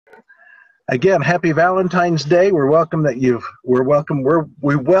Again, happy Valentine's Day. We welcome you. We're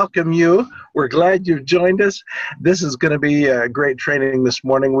glad you've joined us. This is going to be a great training this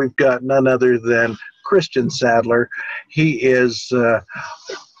morning. We've got none other than Christian Sadler. He is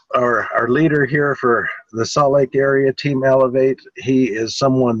our leader here for the Salt Lake area, Team Elevate. He is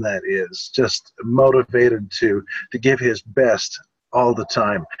someone that is just motivated to give his best all the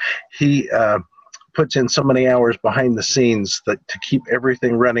time. He puts in so many hours behind the scenes to keep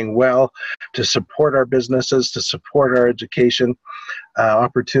everything running well, to support our businesses, to support our education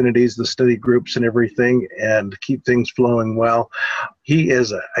opportunities, the study groups and everything, and keep things flowing well. He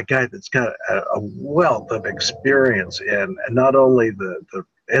is a guy that's got a wealth of experience in not only the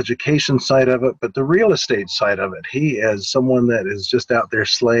education side of it, but the real estate side of it. He is someone that is just out there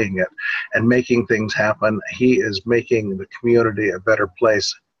slaying it and making things happen. He is making the community a better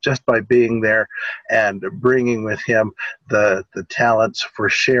place just by being there and bringing with him the talents for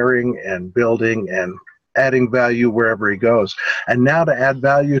sharing and building and adding value wherever he goes. And now to add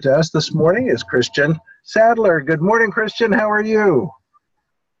value to us this morning is Christian Sadler. Good morning, Christian. How are you?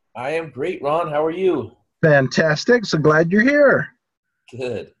 I am great, Ron. How are you? Fantastic. So glad you're here.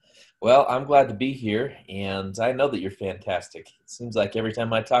 Good. Well, I'm glad to be here, and I know that you're fantastic. It seems like every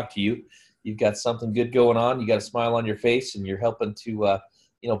time I talk to you, you've got something good going on. You got a smile on your face, and you're helping to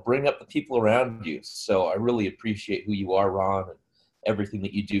bring up the people around you. So I really appreciate who you are, Ron, and everything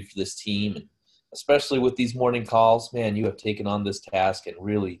that you do for this team. And especially with these morning calls, man, you have taken on this task and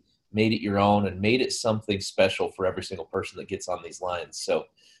really made it your own and made it something special for every single person that gets on these lines. So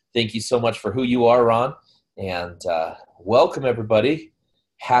thank you so much for who you are, Ron. And welcome, everybody.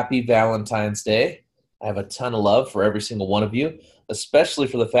 Happy Valentine's Day. I have a ton of love for every single one of you, especially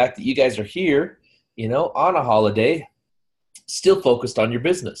for the fact that you guys are here, on a holiday, still focused on your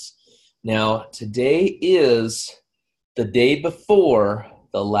business. Now, today is the day before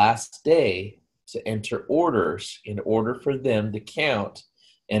the last day to enter orders in order for them to count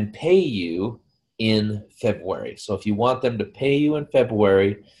and pay you in February. So if you want them to pay you in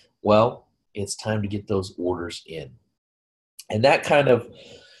February, well, it's time to get those orders in. And that kind of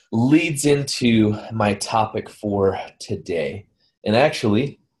leads into my topic for today. And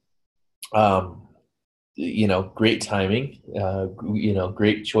actually, great timing,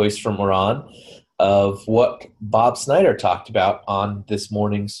 great choice from Ron of what Bob Snyder talked about on this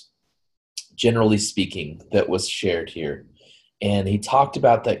morning's Generally Speaking that was shared here. And he talked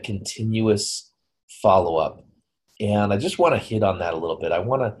about that continuous follow-up. And I just want to hit on that a little bit. I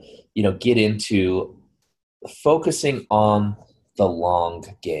want to, get into focusing on the long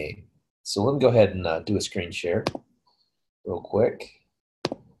game. So let me go ahead and do a screen share real quick.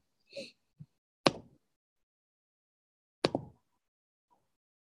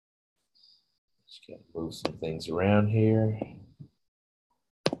 Just got to move some things around here.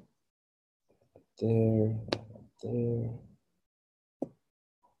 There.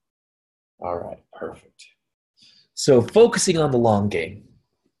 All right, perfect. So focusing on the long game.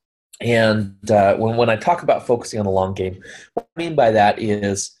 And when I talk about focusing on the long game, what I mean by that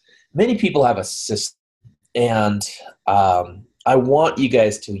is many people have a system, and I want you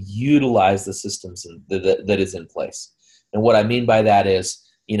guys to utilize the systems that is in place. And what I mean by that is,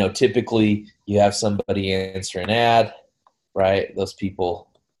 typically you have somebody answer an ad, right? Those people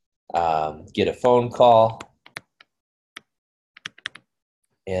get a phone call,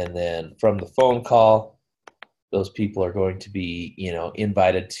 and then from the phone call, those people are going to be,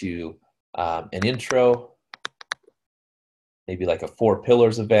 invited to an intro, maybe like a 4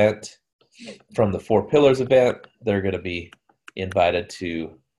 Pillars event. From the 4 Pillars event, they're going to be invited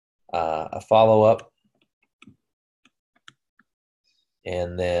to a follow-up.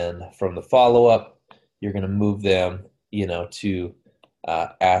 And then from the follow-up, you're going to move them, to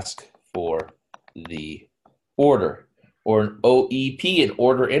ask for the order, or an OEP, an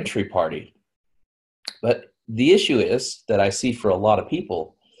order entry party. But the issue is that I see for a lot of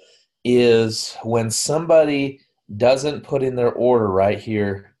people is when somebody doesn't put in their order right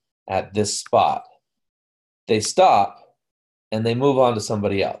here at this spot, they stop and they move on to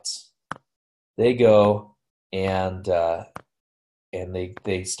somebody else. They go and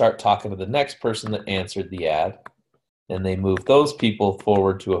they start talking to the next person that answered the ad, and they move those people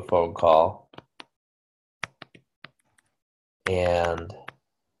forward to a phone call and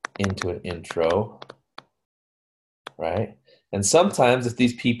into an intro. Right? And sometimes if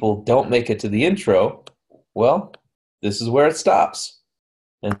these people don't make it to the intro, well, this is where it stops.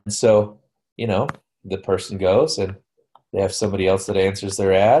 And so, the person goes and they have somebody else that answers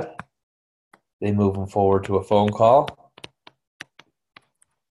their ad. They move them forward to a phone call.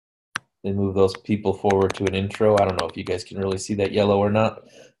 They move those people forward to an intro. I don't know if you guys can really see that yellow or not.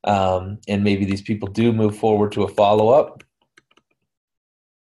 And maybe these people do move forward to a follow-up.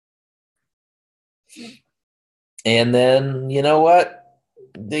 And then, you know what?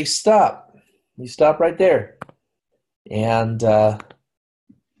 They stop. You stop right there. And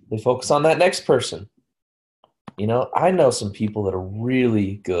they focus on that next person. You know, I know some people that are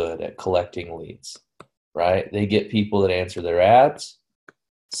really good at collecting leads, right? They get people that answer their ads.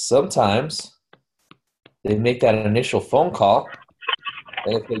 Sometimes they make that initial phone call,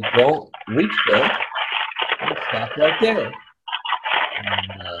 and if they don't reach them, they stop right there.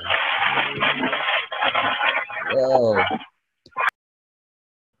 And, whoa.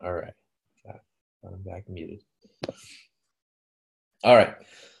 All right. I'm back muted. All right.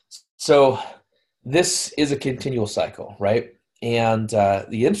 So this is a continual cycle, right? And the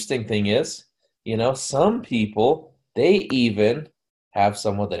interesting thing is, you know, some people, they even have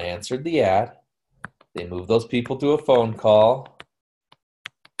someone that answered the ad. They move those people to a phone call.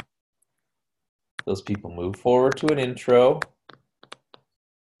 Those people move forward to an intro.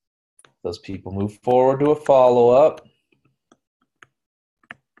 Those people move forward to a follow-up.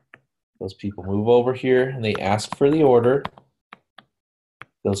 Those people move over here and they ask for the order.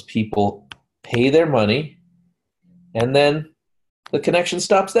 Those people pay their money, and then the connection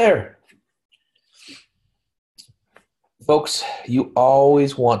stops there. Folks, you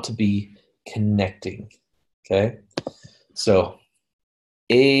always want to be connecting, okay? So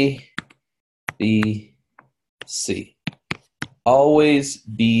A, B, C. Always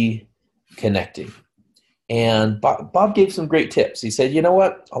be connecting. And Bob gave some great tips. He said, you know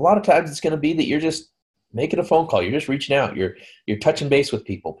what? A lot of times it's going to be that you're just making a phone call. You're just reaching out. You're touching base with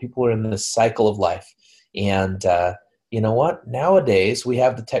people. People are in this cycle of life. And you know what? Nowadays, we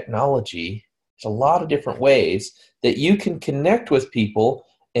have the technology. There's a lot of different ways that you can connect with people,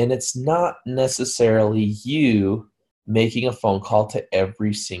 and it's not necessarily you making a phone call to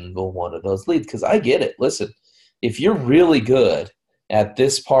every single one of those leads. Because I get it. Listen, if you're really good at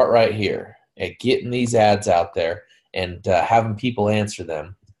this part right here, at getting these ads out there and having people answer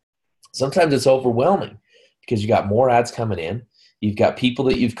them, sometimes it's overwhelming because you got more ads coming in. You've got people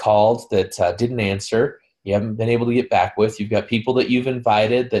that you've called that didn't answer. You haven't been able to get back with. You've got people that you've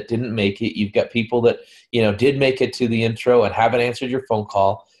invited that didn't make it. You've got people that, you know, did make it to the intro and haven't answered your phone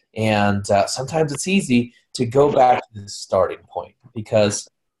call. And sometimes it's easy to go back to the starting point because,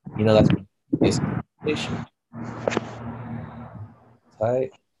 you know, that's communication.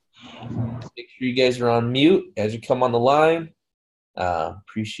 Tight. Make sure you guys are on mute as you come on the line.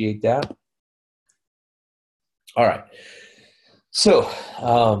 Appreciate that. All right. So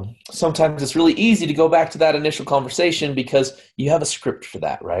sometimes it's really easy to go back to that initial conversation because you have a script for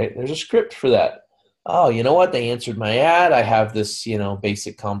that, right? There's a script for that. Oh, you know what? They answered my ad. I have this, you know,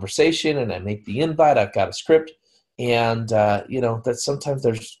 basic conversation, and I make the invite. I've got a script, and you know that sometimes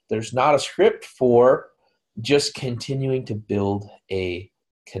there's not a script for just continuing to build a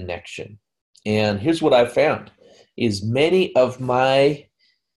connection. And here's what I've found is many of my,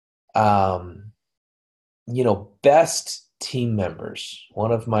 you know, best team members,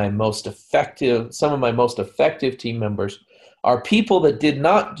 some of my most effective team members are people that did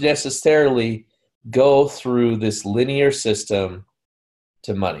not necessarily go through this linear system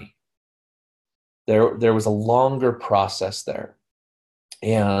to money. There was a longer process there.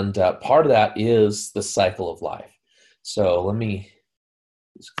 And part of that is the cycle of life. So let me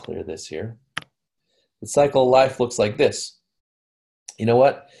just clear this here. The cycle of life looks like this. You know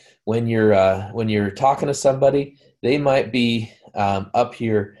what? When you're talking to somebody, they might be up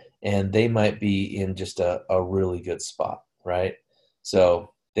here and they might be in just a really good spot, right?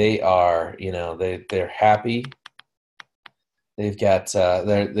 So they are, you know, they're happy. They've got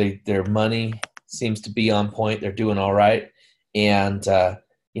their money seems to be on point. They're doing all right. And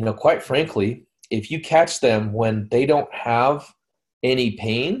you know, quite frankly, if you catch them when they don't have any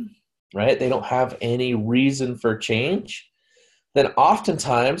pain, right? They don't have any reason for change, then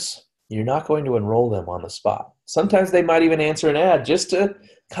oftentimes you're not going to enroll them on the spot. Sometimes they might even answer an ad just to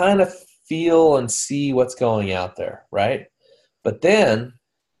kind of feel and see what's going out there, right? But then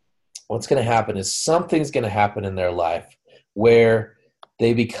what's going to happen is something's going to happen in their life where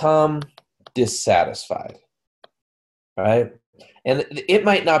they become dissatisfied, right? And it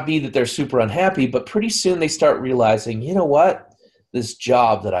might not be that they're super unhappy, but pretty soon they start realizing, you know what, this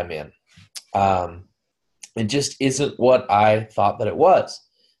job that I'm in, it just isn't what I thought that it was.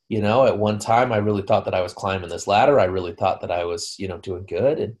 You know, at one time I really thought that I was climbing this ladder. I really thought that I was, you know, doing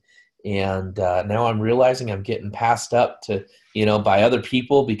good. And now I'm realizing I'm getting passed up to, you know, by other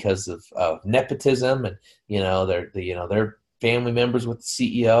people because of nepotism and, you know, they're family members with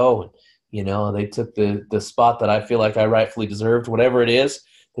the CEO. And, They took the spot that I feel like I rightfully deserved, whatever it is.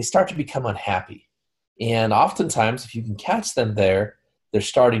 They start to become unhappy. And oftentimes, if you can catch them there, they're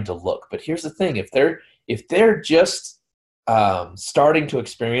starting to look. But here's the thing: if they're just starting to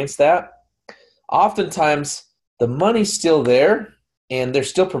experience that, oftentimes the money's still there, and they're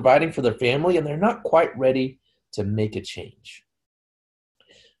still providing for their family, and they're not quite ready to make a change.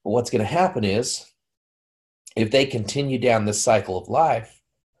 But what's going to happen is, if they continue down this cycle of life,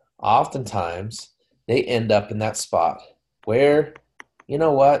 oftentimes they end up in that spot where, you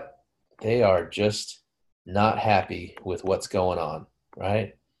know what, they are just not happy with what's going on,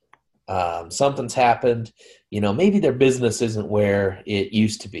 right? Something's happened, maybe their business isn't where it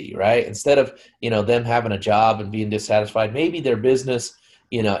used to be, right? Instead of, them having a job and being dissatisfied, maybe their business,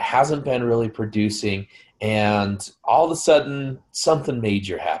 hasn't been really producing, and all of a sudden something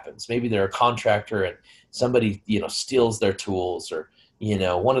major happens. Maybe they're a contractor and somebody, steals their tools, or,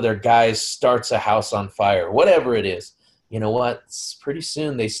 one of their guys starts a house on fire, whatever it is. You know what? Pretty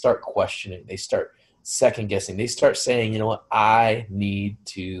soon they start questioning. They start second guessing. They start saying, you know what? I need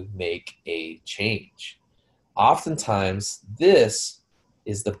to make a change. Oftentimes, this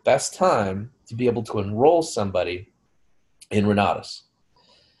is the best time to be able to enroll somebody in Renatus.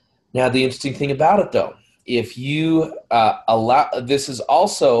 Now, the interesting thing about it, though, if you this is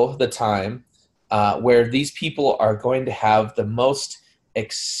also the time where these people are going to have the most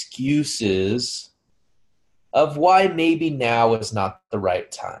excuses of why maybe now is not the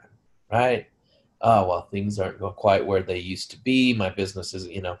right time, right? Oh, well, things aren't quite where they used to be. My business is,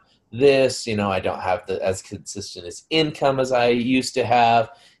 this, I don't have as consistent as income as I used to have.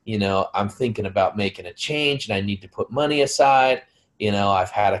 I'm thinking about making a change and I need to put money aside. I've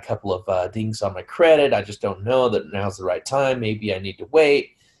had a couple of dings on my credit. I just don't know that now's the right time. Maybe I need to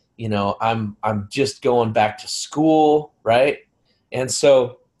wait. I'm just going back to school, right? And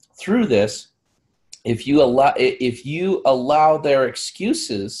so through this, if you allow their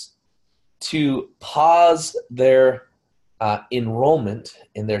excuses to pause their enrollment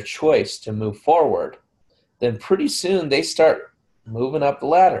in their choice to move forward, then pretty soon they start moving up the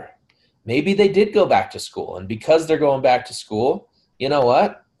ladder. Maybe they did go back to school, and because they're going back to school, you know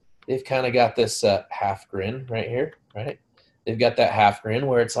what? They've kind of got this half grin right here, right? They've got that half grin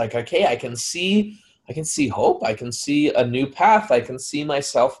where it's like, okay, I can see hope. I can see a new path. I can see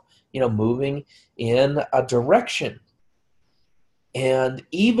myself, moving in a direction. And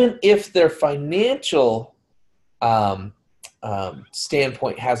even if their financial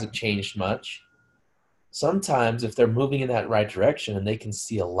standpoint hasn't changed much, sometimes if they're moving in that right direction and they can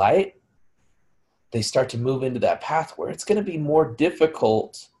see a light, they start to move into that path where it's going to be more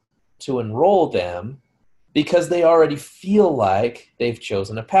difficult to enroll them because they already feel like they've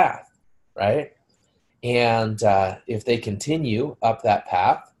chosen a path, right? And if they continue up that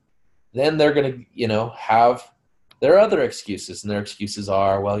path, then they're going to, have their other excuses. And their excuses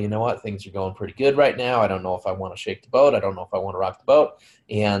are, well, you know what? Things are going pretty good right now. I don't know if I want to shake the boat. I don't know if I want to rock the boat.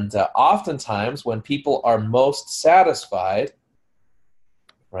 And oftentimes when people are most satisfied,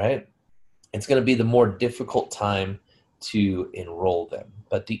 right, it's going to be the more difficult time to enroll them.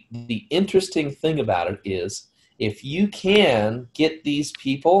 But the interesting thing about it is, if you can get these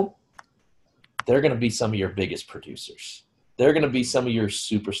people, they're going to be some of your biggest producers. They're going to be some of your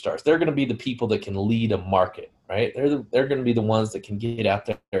superstars. They're going to be the people that can lead a market, right? They're going to be the ones that can get out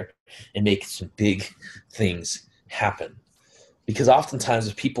there and make some big things happen. Because oftentimes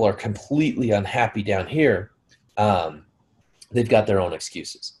if people are completely unhappy down here, they've got their own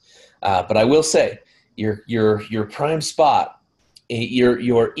excuses. But I will say, your prime spot,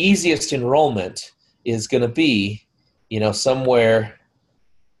 your easiest enrollment is going to be, somewhere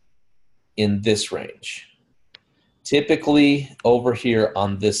in this range. Typically over here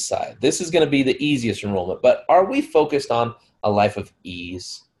on this side. This is going to be the easiest enrollment. But are we focused on a life of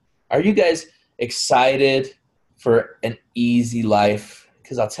ease? Are you guys excited for an easy life?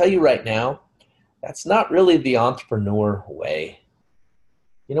 Because I'll tell you right now, that's not really the entrepreneur way.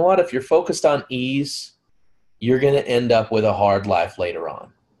 You know what? If you're focused on ease, you're going to end up with a hard life later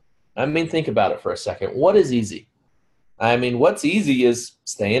on. I mean, think about it for a second. What is easy? I mean, what's easy is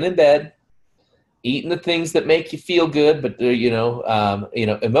staying in bed, eating the things that make you feel good, but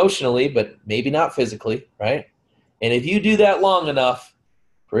emotionally, but maybe not physically, right? And if you do that long enough,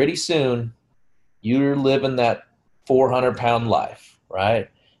 pretty soon you're living that 400-pound life, right?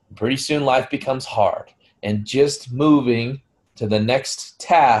 And pretty soon life becomes hard, and just moving to the next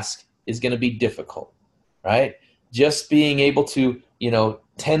task is going to be difficult, right? Just being able to,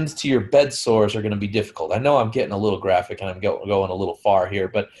 tend to your bed sores are going to be difficult. I know I'm getting a little graphic and I'm going a little far here,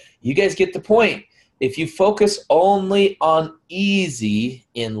 but you guys get the point. if you focus only on easy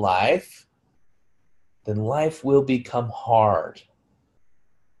in life, then life will become hard.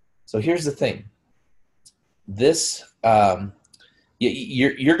 So here's the thing. This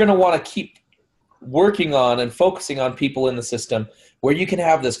you're going to want to keep working on and focusing on people in the system where you can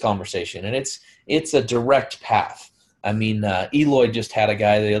have this conversation, and it's a direct path. I mean, Eloy just had a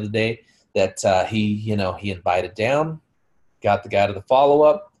guy the other day that he invited down, got the guy to the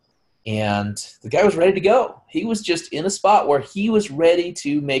follow-up, and the guy was ready to go. He was just in a spot where he was ready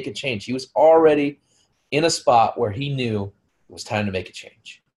to make a change. He was already in a spot where he knew it was time to make a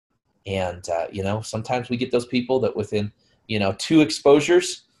change. And, sometimes we get those people that within, 2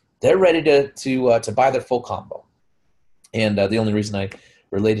 exposures, they're ready to buy their full combo. And the only reason I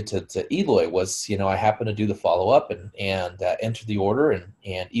related to Eloy was, I happened to do the follow-up and enter the order, and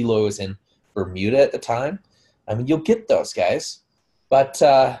Eloy was in Bermuda at the time. I mean, you'll get those guys. But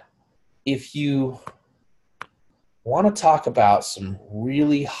if you want to talk about some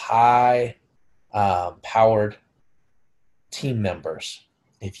really high powered team members,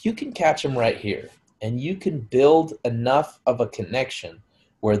 if you can catch them right here and you can build enough of a connection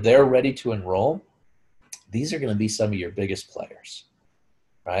where they're ready to enroll, these are going to be some of your biggest players,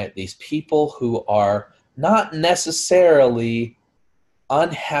 right? These people who are not necessarily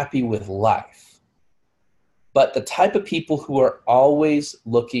unhappy with life, but the type of people who are always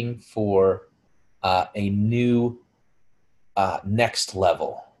looking for a new next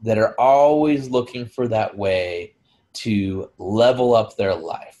level, that are always looking for that way to level up their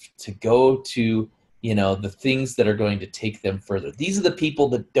life, to go to, the things that are going to take them further. These are the people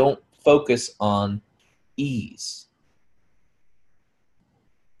that don't focus on ease.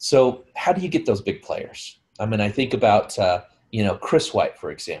 So how do you get those big players? I mean, I think about, Chris White,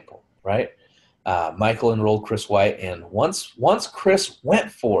 for example, right? Michael enrolled Chris White, and once Chris went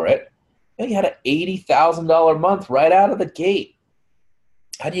for it, he had an $80,000 month right out of the gate.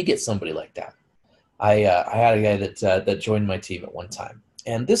 How do you get somebody like that? I had a guy that joined my team at one time,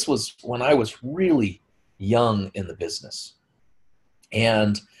 and this was when I was really young in the business,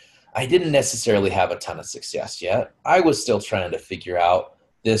 and I didn't necessarily have a ton of success yet. I was still trying to figure out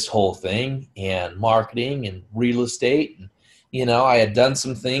this whole thing and marketing and real estate, and I had done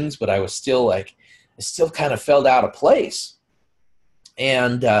some things, but I was still I still kind of felt out of place.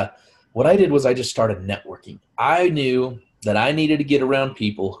 And what I did was I just started networking. I knew that I needed to get around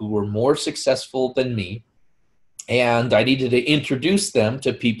people who were more successful than me, and I needed to introduce them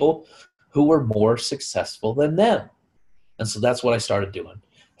to people who were more successful than them. And so that's what I started doing.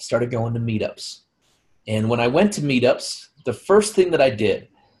 I started going to meetups. And when I went to meetups, the first thing that I did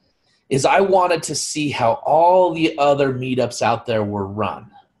is I wanted to see how all the other meetups out there were run,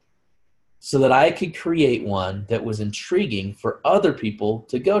 so that I could create one that was intriguing for other people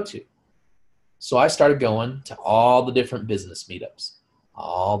to go to. So I started going to all the different business meetups,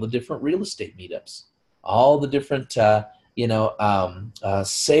 all the different real estate meetups, all the different sales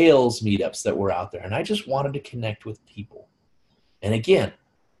meetups that were out there. And I just wanted to connect with people. And again,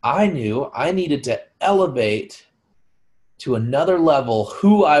 I knew I needed to elevate to another level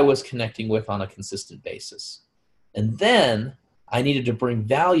who I was connecting with on a consistent basis. And then I needed to bring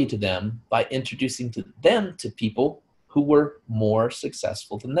value to them by introducing them to people who were more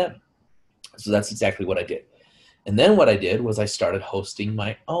successful than them. So that's exactly what I did. And then what I did was I started hosting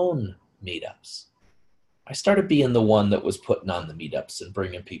my own meetups. I started being the one that was putting on the meetups and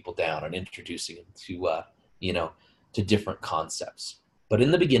bringing people down and introducing them to different concepts. But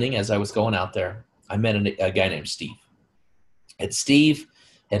in the beginning, as I was going out there, I met a guy named Steve. And Steve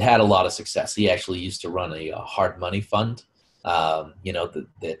had a lot of success. He actually used to run a hard money fund,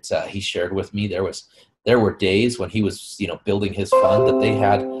 that he shared with me. There were days when he was, building his fund that they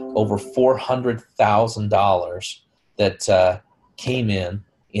had over $400,000 that came in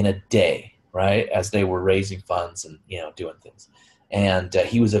a day, right, as they were raising funds and, doing things. And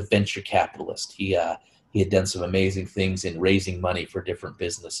he was a venture capitalist. He had done some amazing things in raising money for different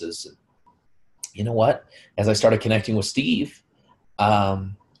businesses. And you know what? As I started connecting with Steve,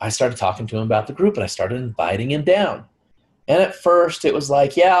 I started talking to him about the group, and I started inviting him down. And at first it was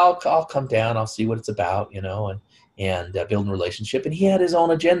like, yeah, I'll come down. I'll see what it's about, and building a relationship. And he had his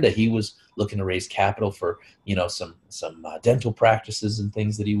own agenda. He was looking to raise capital for, some dental practices and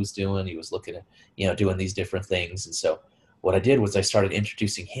things that he was doing. He was looking at, doing these different things. And so what I did was I started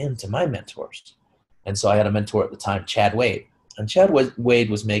introducing him to my mentors. And so I had a mentor at the time, Chad Wade. And Chad Wade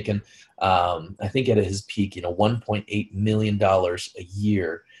was making, I think at his peak, $1.8 million a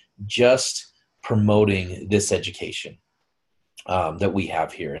year just promoting this education that we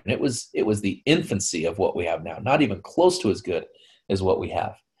have here. And it was the infancy of what we have now, not even close to as good as what we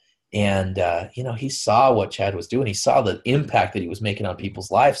have. And, he saw what Chad was doing. He saw the impact that he was making on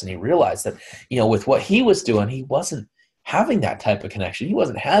people's lives. And he realized that, with what he was doing, he wasn't having that type of connection. He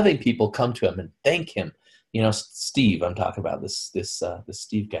wasn't having people come to him and thank him. Steve, I'm talking about this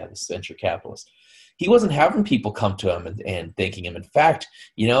Steve guy, this venture capitalist. He wasn't having people come to him and thanking him. In fact,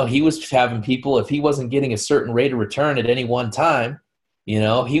 he was having people, if he wasn't getting a certain rate of return at any one time,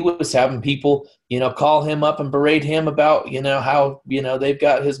 he was having people, call him up and berate him about, how, they've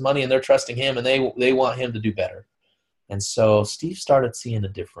got his money and they're trusting him and they want him to do better. And so Steve started seeing a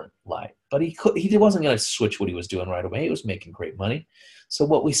different light, but he wasn't going to switch what he was doing right away. He was making great money. So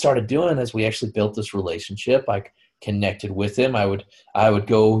what we started doing is we actually built this relationship. I connected with him. I would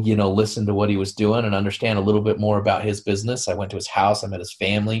go, listen to what he was doing and understand a little bit more about his business. I went to his house. I met his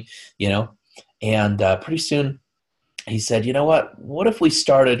family, and pretty soon he said, you know what if we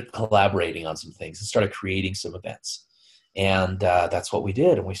started collaborating on some things and started creating some events? And that's what we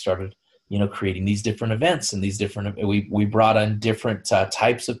did. And we started, creating these different events and we brought on different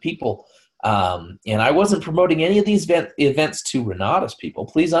types of people. And I wasn't promoting any of these events to Renata's people.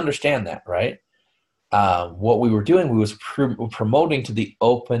 Please understand that, right? What we were doing, we was promoting to the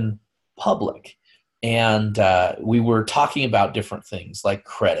open public. And we were talking about different things like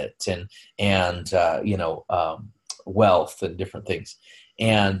credit and wealth and different things.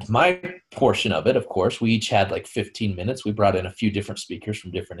 And my portion of it, of course, we each had like 15 minutes. We brought in a few different speakers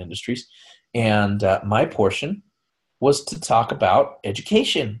from different industries. And my portion was to talk about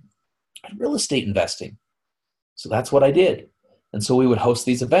education and real estate investing. So that's what I did. And so we would host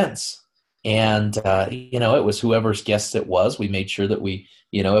these events. And, it was whoever's guest it was. We made sure that we,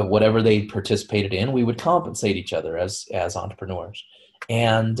 whatever they participated in, we would compensate each other as entrepreneurs.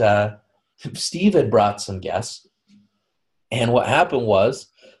 And Steve had brought some guests. And what happened was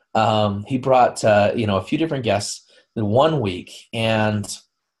he brought, a few different guests in 1 week. And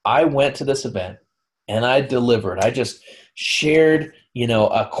I went to this event and I delivered. I just shared,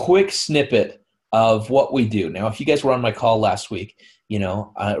 a quick snippet of what we do. Now, if you guys were on my call last week,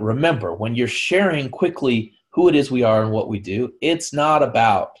 remember when you're sharing quickly who it is we are and what we do, it's not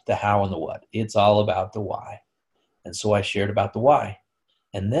about the how and the what. It's all about the why. And so I shared about the why.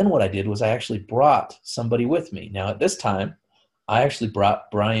 And then what I did was I actually brought somebody with me. Now, at this time, I actually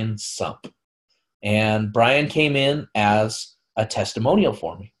brought Brian Sump. And Brian came in as a testimonial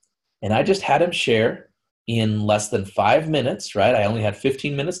for me. And I just had him share in less than 5 minutes, right? I only had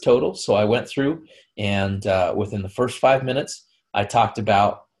 15 minutes total. So I went through and within the first 5 minutes, I talked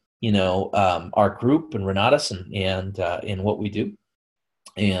about, our group and Renatus and what we do.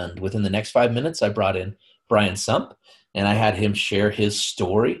 And within the next 5 minutes, I brought in Brian Sump and I had him share his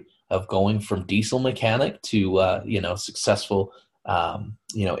story of going from diesel mechanic to, successful,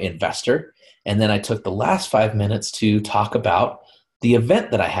 investor. And then I took the last 5 minutes to talk about the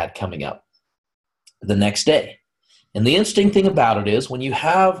event that I had coming up the next day. And the interesting thing about it is when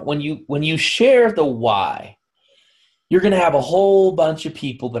you share the why, you're going to have a whole bunch of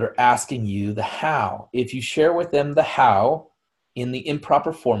people that are asking you the how. If you share with them the how in the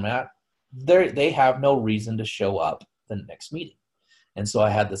improper format, they have no reason to show up the next meeting. And so I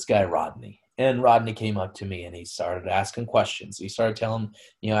had this guy, Rodney, and Rodney came up to me and he started asking questions. He started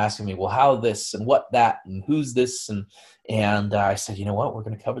asking me, well, how this and what that and who's this? And I said, you know what, we're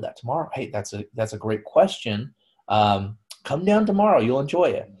going to cover that tomorrow. Hey, that's a great question. Come down tomorrow. You'll enjoy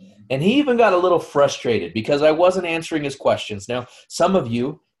it. And he even got a little frustrated because I wasn't answering his questions. Now, some of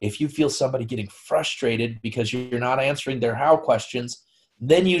you, if you feel somebody getting frustrated because you're not answering their how questions,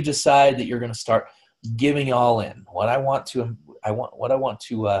 then you decide that you're going to start giving all in. What I want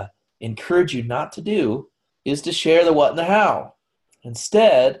to encourage you not to do is to share the what and the how.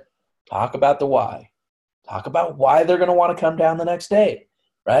 Instead, talk about the why. Talk about why they're going to want to come down the next day,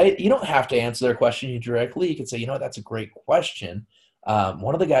 right? You don't have to answer their question directly. You can say, that's a great question.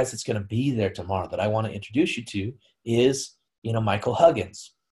 One of the guys that's going to be there tomorrow that I want to introduce you to is, Michael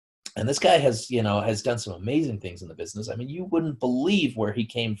Huggins. And this guy has done some amazing things in the business. I mean, you wouldn't believe where he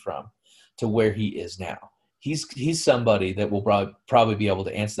came from to where he is now. He's somebody that will probably be able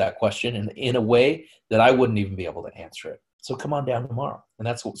to answer that question in a way that I wouldn't even be able to answer it. So come on down tomorrow. And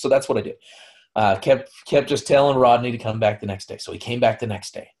that's what I did. Kept just telling Rodney to come back the next day. So he came back the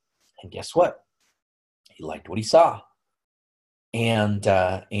next day. And guess what? He liked what he saw. And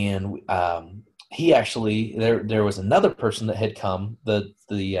he actually, there was another person that had come the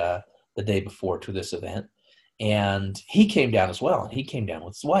day before to this event. And he came down as well. And he came down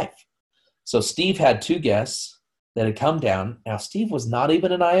with his wife. So Steve had 2 guests that had come down. Now, Steve was not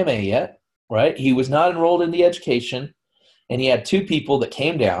even an IMA yet, right? He was not enrolled in the education. And he had 2 people that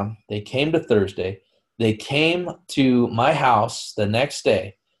came down. They came to Thursday. They came to my house the next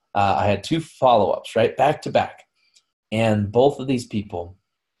day. I had 2 follow-ups, right, back to back. And both of these people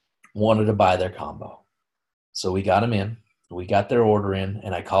wanted to buy their combo. So we got them in. We got their order in,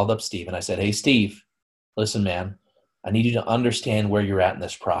 and I called up Steve, and I said, hey, Steve, listen, man, I need you to understand where you're at in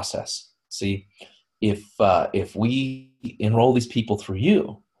this process. See, if we enroll these people through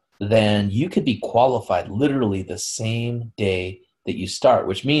you, then you could be qualified literally the same day that you start,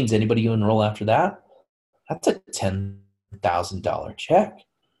 which means anybody you enroll after that, that's a $10,000 check.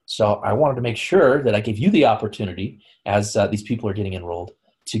 So I wanted to make sure that I gave you the opportunity as these people are getting enrolled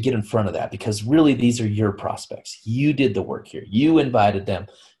to get in front of that, because really these are your prospects. You did the work here. You invited them.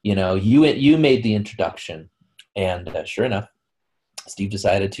 You made the introduction. And sure enough, Steve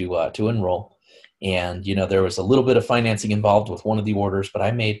decided to enroll. And, there was a little bit of financing involved with one of the orders, but I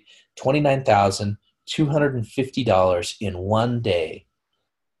made $29,250 in one day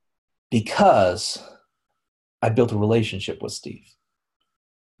because I built a relationship with Steve.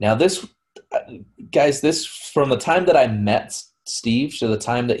 Now this, guys, this from the time that I met Steve to the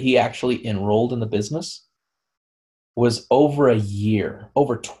time that he actually enrolled in the business was over a year,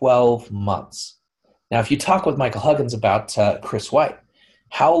 over 12 months. Now, if you talk with Michael Huggins about Chris White,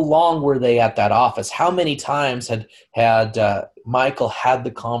 how long were they at that office? How many times had Michael had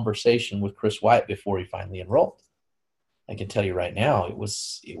the conversation with Chris White before he finally enrolled? I can tell you right now, it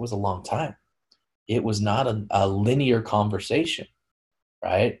was a long time. It was not a linear conversation,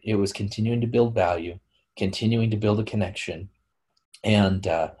 right? It was continuing to build value, continuing to build a connection, and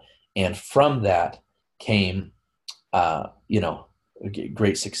from that came,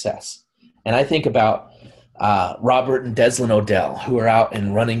 great success. And I think about Robert and Deslin Odell, who are out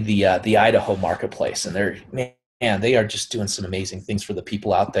and running the Idaho marketplace, and they are just doing some amazing things for the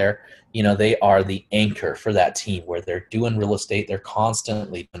people out there. They are the anchor for that team where they're doing real estate. They're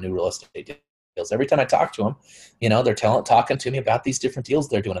constantly doing new real estate deals. Every time I talk to them, they're talking to me about these different deals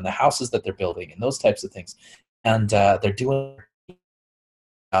they're doing and the houses that they're building and those types of things. And they're doing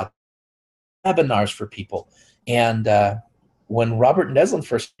webinars for people. And when Robert and Deslin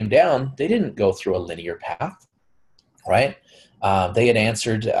first came down, they didn't go through a linear path, right? They had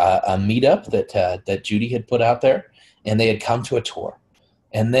answered a meetup that Judy had put out there, and they had come to a tour.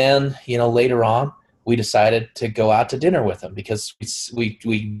 And then, later on, we decided to go out to dinner with them because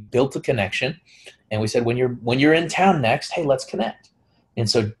we built a connection, and we said, when you're in town next, hey, let's connect. And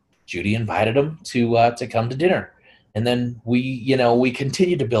so Judy invited them to come to dinner. And then we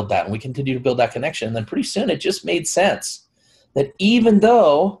continued to build that, and we continued to build that connection. And then pretty soon it just made sense that even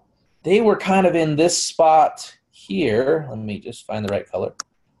though they were kind of in this spot here, let me just find the right color.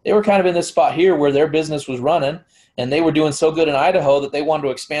 They were kind of in this spot here where their business was running, and they were doing so good in Idaho that they wanted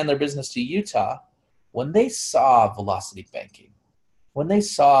to expand their business to Utah. When they saw velocity banking, when they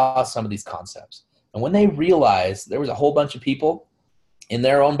saw some of these concepts, and when they realized there was a whole bunch of people in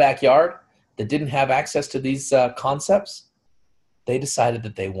their own backyard that didn't have access to these concepts, they decided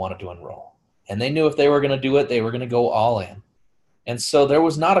that they wanted to enroll. And they knew if they were going to do it, they were going to go all in. And so there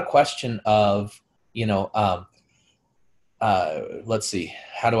was not a question of, let's see,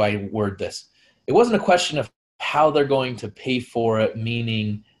 how do I word this? It wasn't a question of how they're going to pay for it,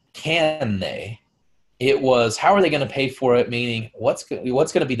 meaning can they? It was how are they going to pay for it, meaning what's going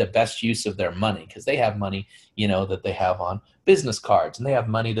to be the best use of their money, because they have money, that they have on business cards, and they have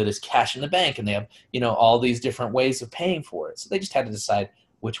money that is cash in the bank, and they have, all these different ways of paying for it. So they just had to decide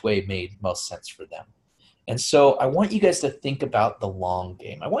which way made most sense for them. And so I want you guys to think about the long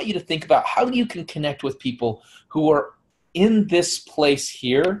game. I want you to think about how you can connect with people who are in this place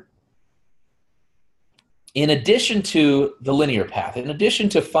here, in addition to the linear path, in addition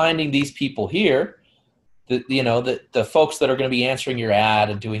to finding these people here, the folks that are going to be answering your ad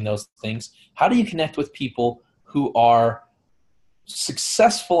and doing those things. How do you connect with people who are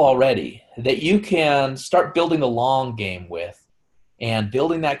successful already that you can start building the long game with and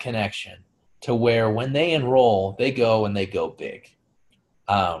building that connection to where when they enroll, they go big.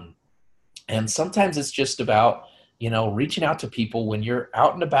 And sometimes it's just about, reaching out to people when you're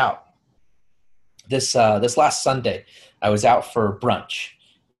out and about. This last Sunday, I was out for brunch,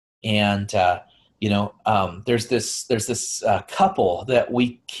 and there's this couple that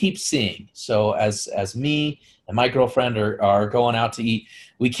we keep seeing. So as me and my girlfriend are going out to eat,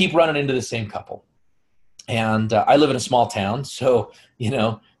 we keep running into the same couple. And I live in a small town, so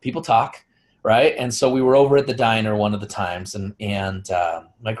people talk, right? And so we were over at the diner one of the times, and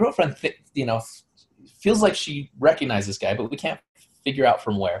my girlfriend feels like she recognized this guy, but we can't figure out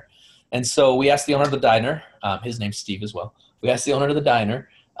from where. And so we asked the owner of the diner, his name's Steve as well. We asked the owner of the diner,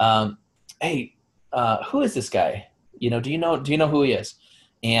 hey, who is this guy? Do you know who he is?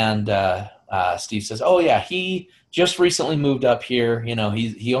 And Steve says, oh yeah, he just recently moved up here. You know,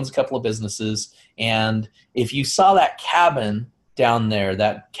 he owns a couple of businesses. And if you saw that cabin down there,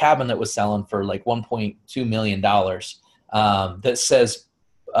 that cabin that was selling for like $1.2 million, that says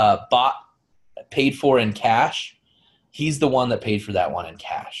paid for in cash, he's the one that paid for that one in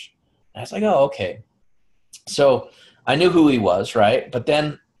cash. And I was like, oh, okay. So I knew who he was, right? But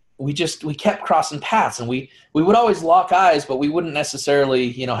then we kept crossing paths, and we would always lock eyes, but we wouldn't necessarily,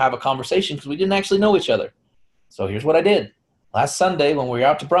 you know, have a conversation because we didn't actually know each other. So here's what I did. Last Sunday when we were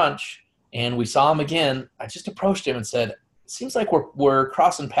out to brunch and we saw him again, I just approached him and said, it seems like we're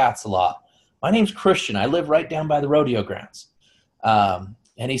crossing paths a lot. My name's Christian. I live right down by the rodeo grounds.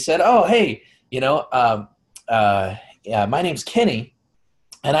 And he said, oh, hey, you know, yeah, my name's Kenny,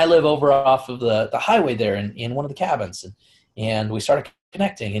 and I live over off of the highway there in one of the cabins. And we started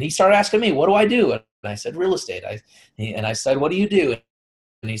connecting, and he started asking me, what do I do? And I said, real estate. And I said, what do you do?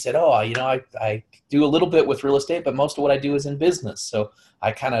 And he said, oh, you know, I do a little bit with real estate, but most of what I do is in business. So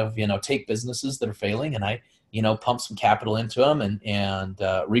I kind of, you know, take businesses that are failing and I, you know, pump some capital into them and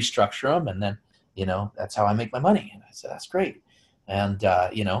restructure them. And then, you know, that's how I make my money. And I said, that's great. And,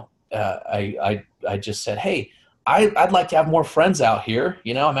 you know, I just said, hey, I'd like to have more friends out here.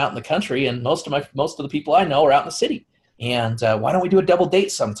 You know, I'm out in the country, and most of the people I know are out in the city. And why don't we do a double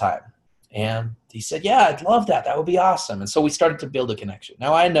date sometime? And he said, yeah, I'd love that. That would be awesome. And so we started to build a connection.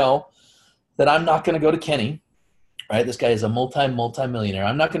 Now I know that I'm not going to go to Kenny, right? This guy is a multi-millionaire.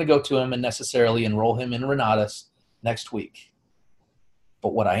 I'm not going to go to him and necessarily enroll him in Renatus next week.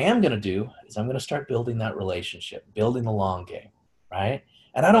 But what I am going to do is I'm going to start building that relationship, building the long game, right?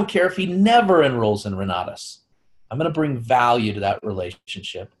 And I don't care if he never enrolls in Renatus. I'm going to bring value to that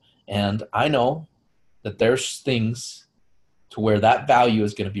relationship. And I know that there's things to where that value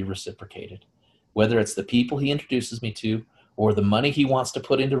is going to be reciprocated, whether it's the people he introduces me to or the money he wants to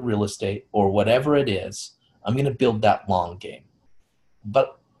put into real estate or whatever it is. I'm going to build that long game.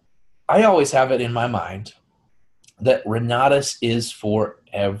 But I always have it in my mind that Renatus is for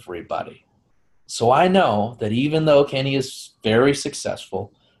everybody. So I know that even though Kenny is very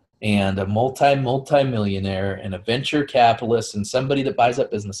successful and a multi-millionaire and a venture capitalist and somebody that buys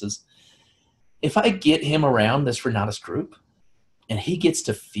up businesses, if I get him around this Renatus group and he gets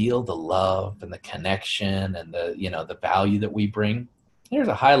to feel the love and the connection and the, you know, the value that we bring, there's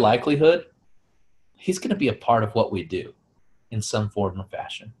a high likelihood he's going to be a part of what we do in some form or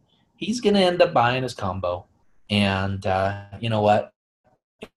fashion. He's going to end up buying his combo. And you know what?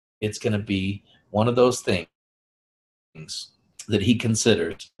 It's going to be one of those things that he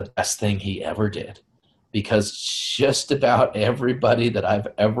considers the best thing he ever did. Because just about everybody that I've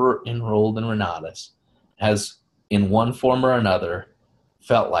ever enrolled in Renatus has, in one form or another,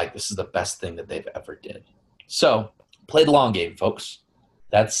 felt like this is the best thing that they've ever did. So play the long game, folks.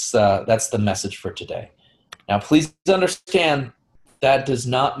 That's the message for today. Now, please understand that does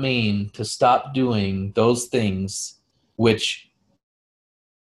not mean to stop doing those things which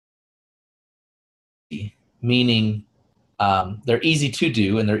meaning they're easy to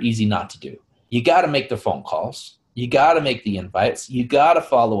do and they're easy not to do. You got to make the phone calls. You got to make the invites. You got to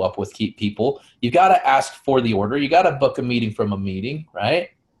follow up with people. You got to ask for the order. You got to book a meeting from a meeting,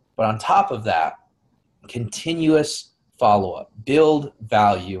 right? But on top of that, continuous follow-up, build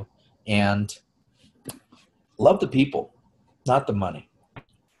value, and love the people, not the money.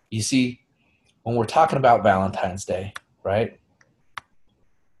 You see, when we're talking about Valentine's Day, right,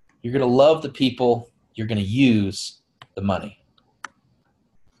 you're going to love the people. You're going to use the money.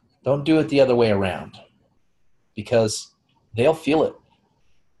 Don't do it the other way around, because they'll feel it.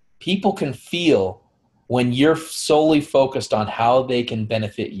 People can feel when you're solely focused on how they can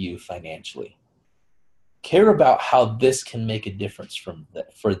benefit you financially. Care about how this can make a difference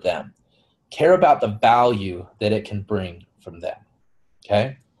for them. Care about the value that it can bring from them.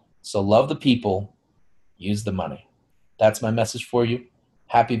 Okay? So love the people, use the money. That's my message for you.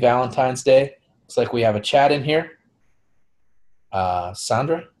 Happy Valentine's Day. Looks like we have a chat in here.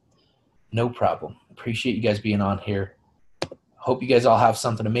 Sandra? No problem. Appreciate you guys being on here. Hope you guys all have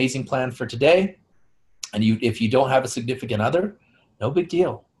something amazing planned for today. And if you don't have a significant other, no big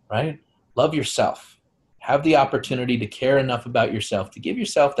deal, right? Love yourself. Have the opportunity to care enough about yourself, to give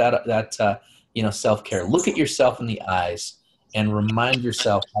yourself that self-care. Look at yourself in the eyes and remind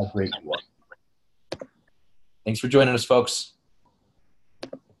yourself how great you are. Thanks for joining us, folks.